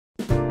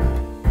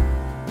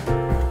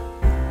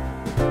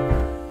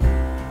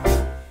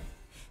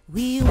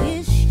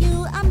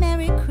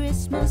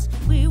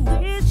Christmas. We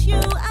wish you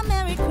a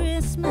Merry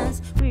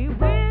Christmas. We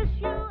wish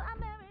you a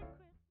Merry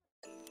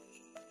Christmas.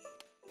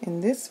 In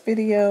this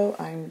video,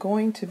 I'm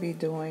going to be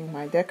doing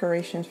my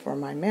decorations for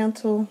my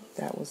mantle.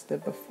 That was the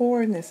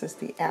before and this is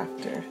the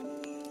after.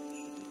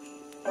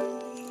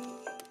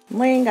 I'm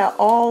laying out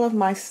all of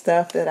my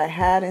stuff that I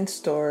had in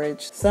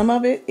storage. Some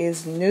of it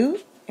is new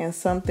and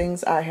some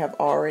things I have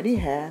already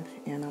had,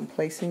 and I'm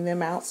placing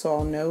them out so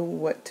I'll know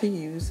what to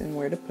use and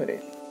where to put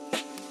it.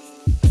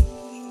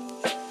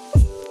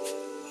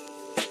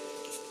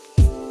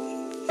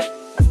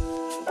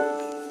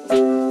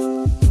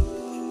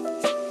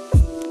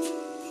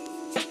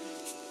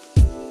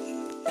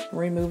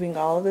 Removing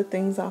all of the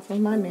things off of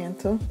my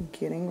mantle,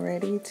 getting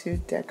ready to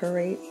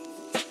decorate.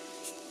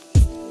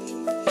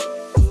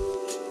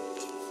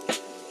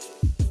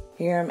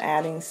 Here I'm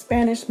adding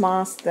Spanish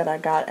moss that I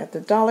got at the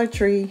Dollar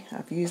Tree.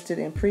 I've used it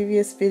in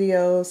previous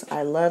videos.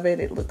 I love it.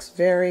 It looks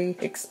very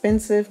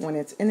expensive. When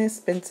it's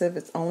inexpensive,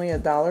 it's only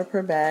 $1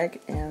 per bag,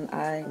 and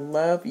I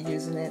love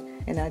using it.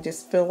 And I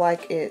just feel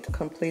like it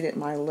completed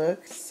my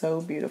look.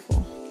 So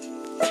beautiful.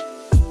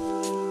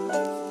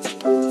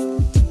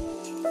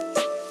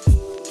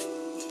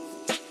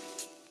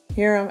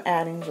 Here I'm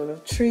adding little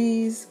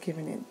trees,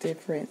 giving it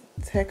different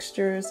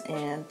textures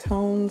and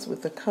tones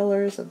with the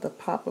colors of the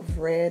pop of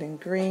red and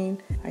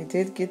green. I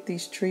did get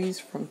these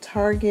trees from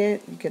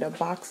Target. You get a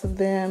box of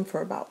them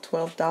for about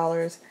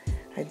 $12.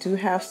 I do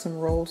have some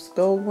rose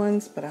gold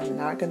ones, but I'm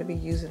not going to be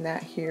using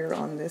that here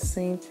on this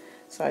scene.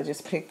 So I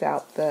just picked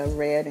out the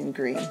red and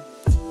green.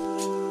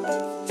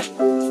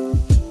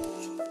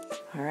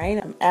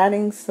 Alright, I'm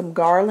adding some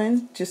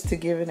garland just to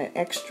give it an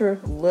extra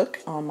look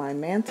on my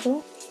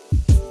mantle.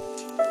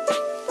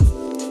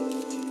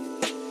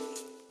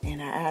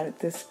 Added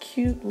this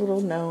cute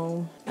little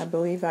gnome. I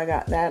believe I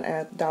got that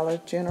at Dollar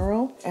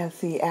General at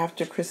the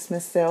after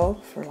Christmas sale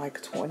for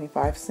like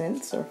 25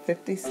 cents or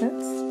 50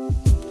 cents.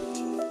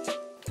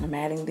 I'm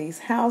adding these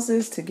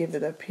houses to give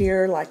it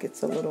appear like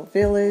it's a little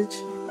village.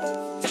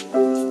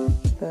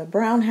 The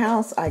brown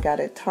house I got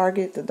at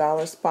Target, the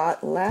dollar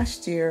spot,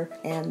 last year,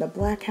 and the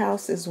black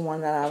house is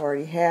one that I've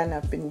already had and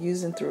I've been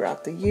using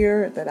throughout the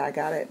year that I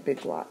got at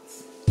Big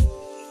Lots.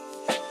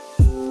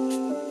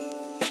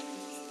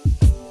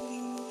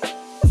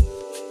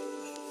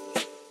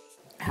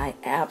 I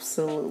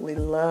absolutely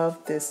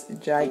love this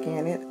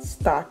gigantic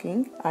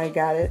stocking. I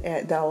got it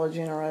at Dollar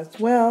General as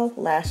well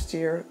last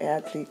year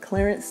at the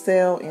clearance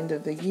sale end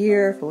of the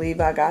year. I believe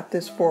I got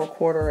this for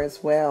 $1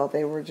 as well.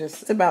 They were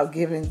just about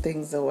giving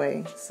things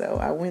away, so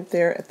I went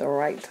there at the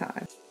right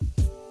time.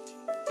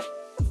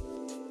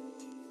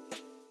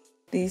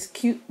 These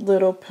cute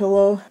little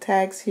pillow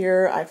tags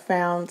here I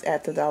found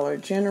at the Dollar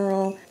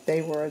General.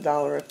 They were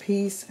 $1 a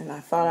piece, and I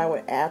thought I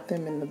would add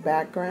them in the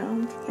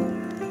background.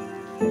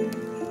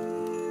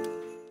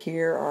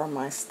 Here are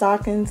my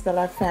stockings that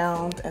I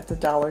found at the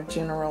Dollar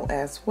General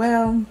as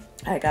well.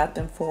 I got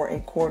them for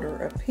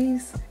 $1 a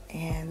piece,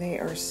 and they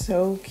are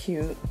so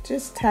cute.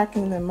 Just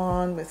tacking them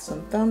on with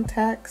some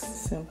thumbtacks,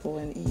 simple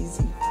and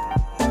easy.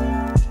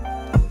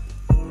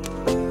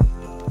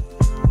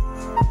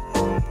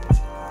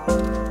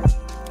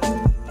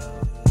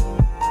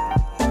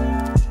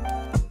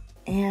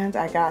 And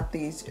I got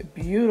these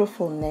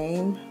beautiful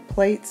name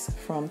plates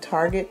from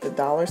Target, the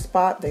dollar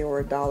spot. They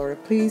were $1 a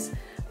piece.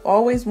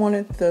 Always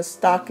wanted the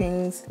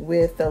stockings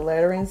with the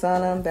letterings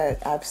on them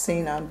that I've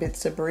seen on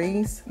Bits of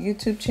Breeze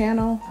YouTube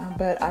channel,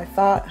 but I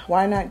thought,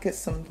 why not get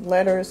some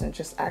letters and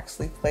just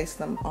actually place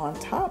them on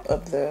top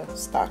of the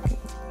stocking.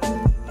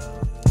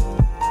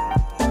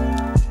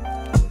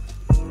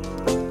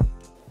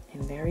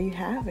 And there you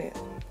have it.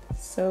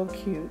 So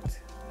cute.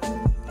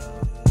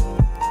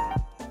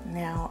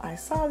 Now, I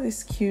saw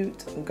this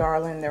cute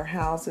garland. Their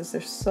houses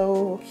are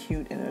so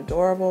cute and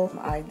adorable.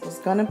 I was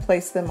gonna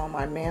place them on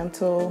my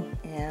mantle,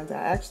 and I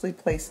actually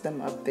placed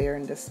them up there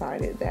and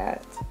decided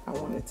that I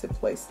wanted to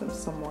place them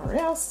somewhere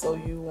else so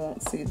you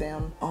won't see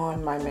them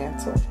on my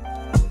mantle.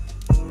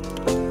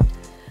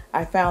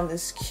 I found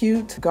this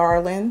cute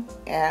garland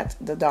at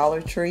the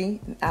Dollar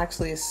Tree.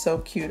 Actually, it's so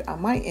cute. I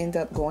might end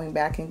up going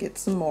back and get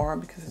some more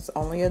because it's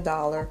only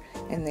 $1,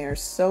 and they're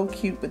so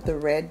cute with the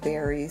red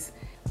berries.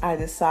 I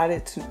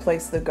decided to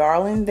place the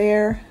garland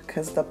there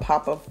because the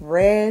pop of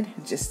red,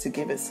 just to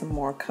give it some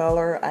more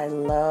color. I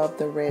love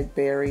the red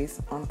berries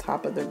on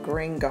top of the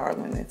green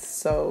garland. It's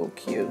so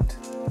cute.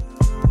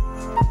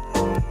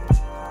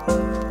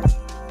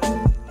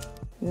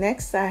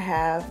 Next, I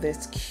have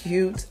this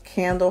cute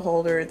candle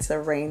holder. It's a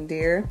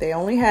reindeer. They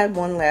only had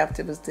one left.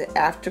 It was the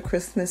after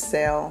Christmas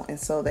sale, and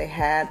so they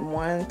had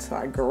one, so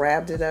I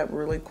grabbed it up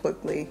really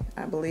quickly.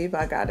 I believe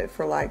I got it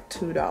for like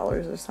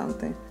 $2 or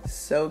something.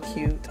 So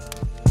cute.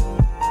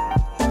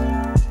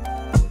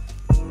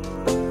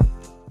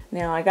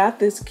 Now I got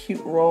this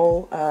cute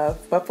roll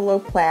of buffalo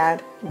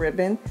plaid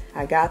ribbon.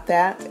 I got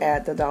that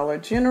at the Dollar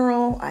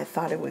General. I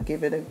thought it would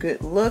give it a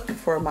good look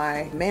for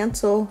my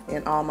mantle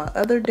and all my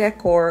other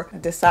decor. I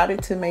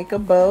decided to make a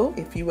bow.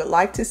 If you would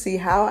like to see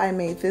how I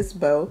made this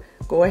bow,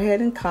 go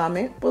ahead and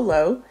comment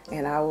below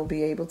and I will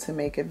be able to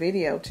make a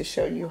video to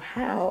show you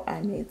how I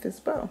made this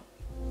bow.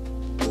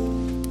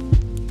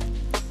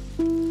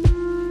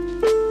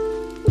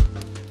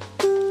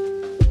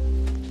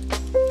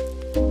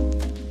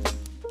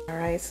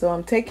 So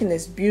I'm taking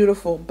this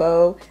beautiful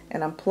bow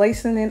and I'm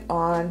placing it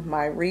on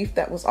my wreath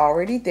that was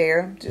already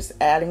there, just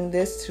adding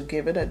this to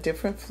give it a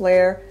different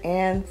flair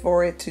and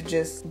for it to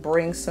just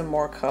bring some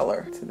more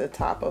color to the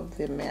top of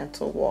the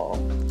mantle wall.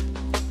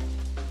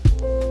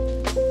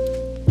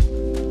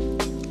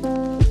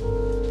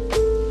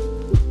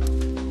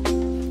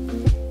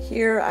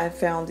 Here I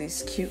found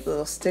these cute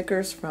little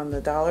stickers from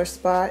the dollar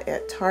spot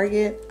at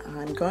Target.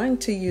 I'm going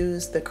to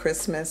use the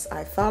Christmas.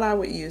 I thought I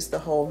would use the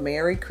whole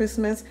Merry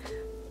Christmas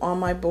on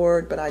my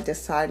board, but I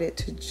decided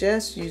to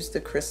just use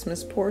the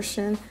Christmas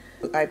portion.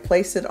 I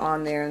place it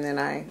on there and then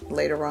I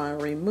later on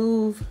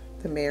remove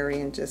the Merry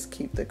and just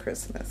keep the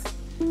Christmas.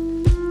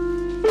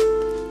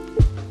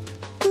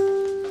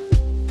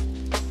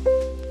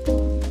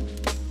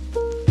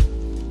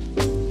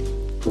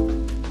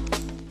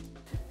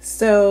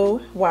 So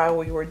while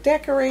we were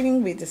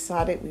decorating, we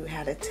decided we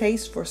had a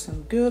taste for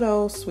some good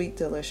old sweet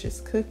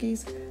delicious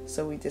cookies.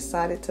 So we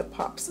decided to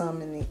pop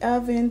some in the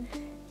oven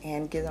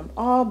and get them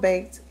all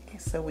baked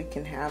so we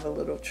can have a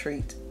little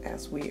treat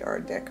as we are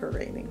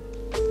decorating.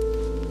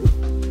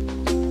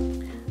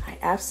 I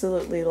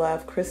absolutely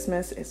love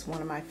Christmas. It's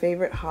one of my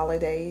favorite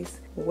holidays.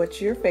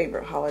 What's your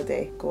favorite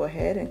holiday? Go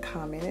ahead and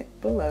comment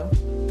it below.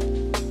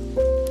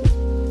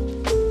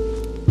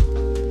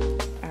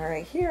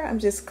 Alright, here I'm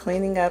just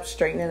cleaning up,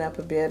 straightening up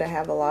a bit. I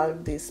have a lot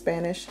of the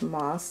Spanish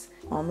moss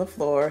on the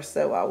floor,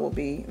 so I will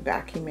be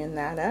vacuuming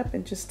that up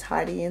and just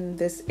tidying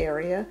this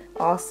area.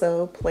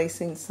 Also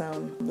placing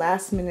some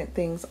last minute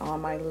things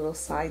on my little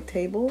side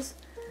tables.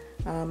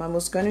 I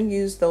was going to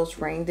use those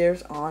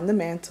reindeers on the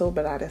mantle,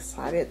 but I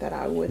decided that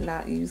I would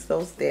not use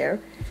those there,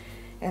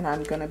 and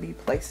I'm going to be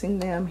placing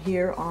them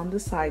here on the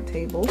side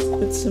tables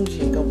with some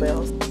jingle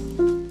bells.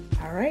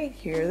 Alright,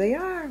 here they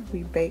are.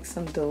 We baked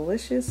some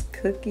delicious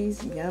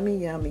cookies. Yummy,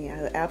 yummy.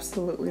 I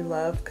absolutely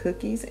love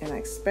cookies, and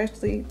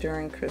especially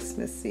during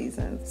Christmas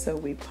season. So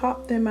we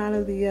popped them out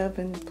of the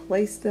oven,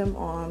 placed them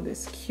on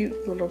this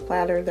cute little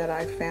platter that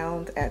I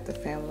found at the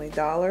Family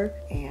Dollar,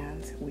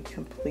 and we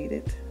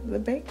completed the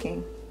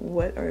baking.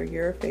 What are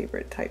your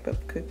favorite type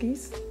of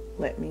cookies?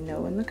 Let me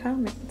know in the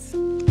comments.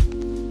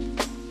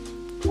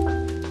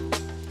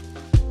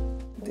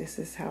 This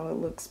is how it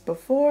looks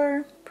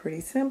before.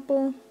 Pretty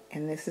simple.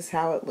 And this is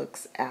how it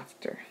looks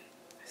after.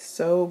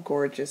 So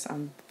gorgeous.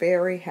 I'm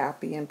very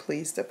happy and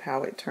pleased of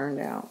how it turned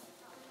out.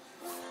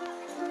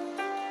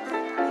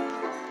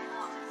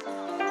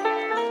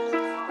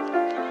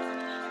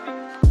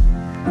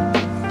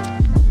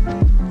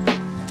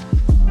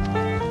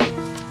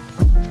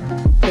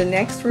 The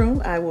next room,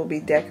 I will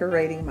be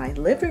decorating my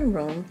living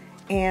room,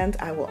 and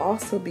I will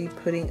also be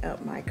putting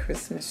up my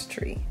Christmas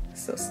tree.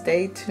 So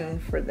stay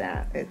tuned for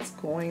that. It's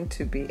going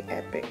to be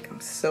epic.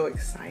 I'm so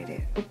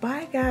excited. Well,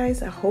 bye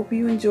guys. I hope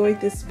you enjoyed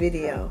this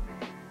video.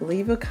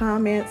 Leave a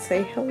comment,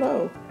 say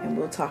hello, and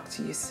we'll talk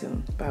to you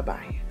soon.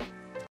 Bye-bye.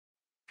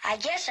 I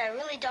guess I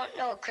really don't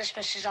know what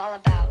Christmas is all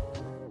about.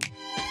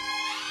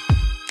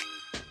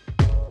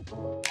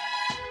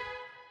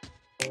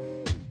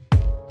 Isn't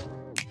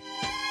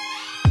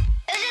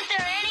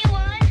there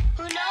anyone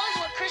who knows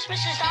what Christmas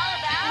is all about?